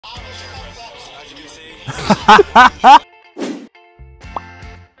I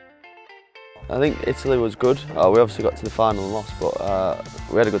think Italy was good. We obviously got to the final and lost, but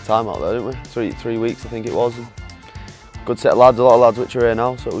we had a good time out there, didn't we? Three weeks I think it was. Good set of lads, a lot of lads which are here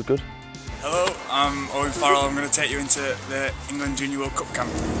now, so it was good. Hello, I'm Owen Farrell. I'm going to take you into the England Junior World Cup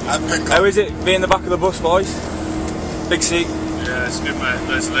camp. How is it being in the back of the bus, boys? Big seat. Yeah, it's good, mate.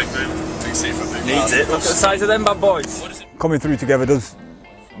 There's a leg room. Big seat for big. Needs it. Look at the size of them bad boys. Coming through together does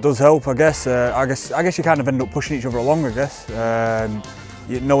help, I guess. I guess you kind of end up pushing each other along, I guess.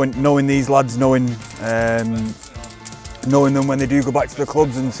 Knowing these lads, knowing them when they do go back to the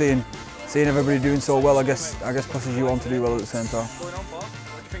clubs and seeing everybody doing so well, I guess pushes you on to do well at the same time.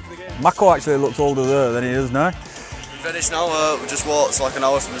 Mako actually looks older there than he is now. We're finished now. We just walked like an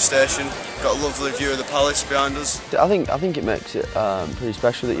hour from the station. Got a lovely view of the palace behind us. I think it makes it pretty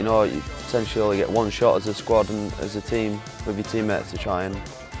special that you potentially only get one shot as a squad and as a team with your teammates to try and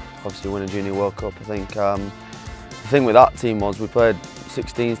obviously win a Junior World Cup. I think the thing with that team was we played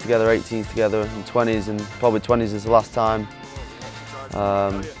 16s together, 18s together, and 20s, and probably 20s is the last time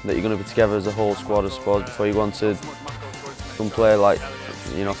that you're going to be together as a whole squad, I suppose, before you go on to come play like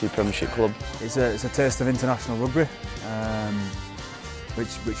for your Premiership club. It's a taste of international rugby,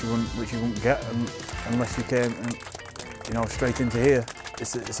 which you wouldn't get unless you came straight into here.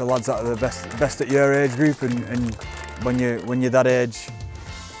 It's the lads that are the best at your age group, and when you're that age,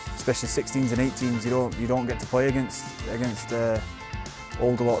 especially 16s and 18s, you don't get to play against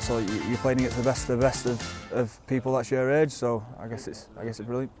older lot, so you're playing against the best of people that's your age. So I guess it's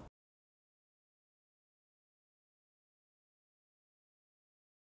brilliant.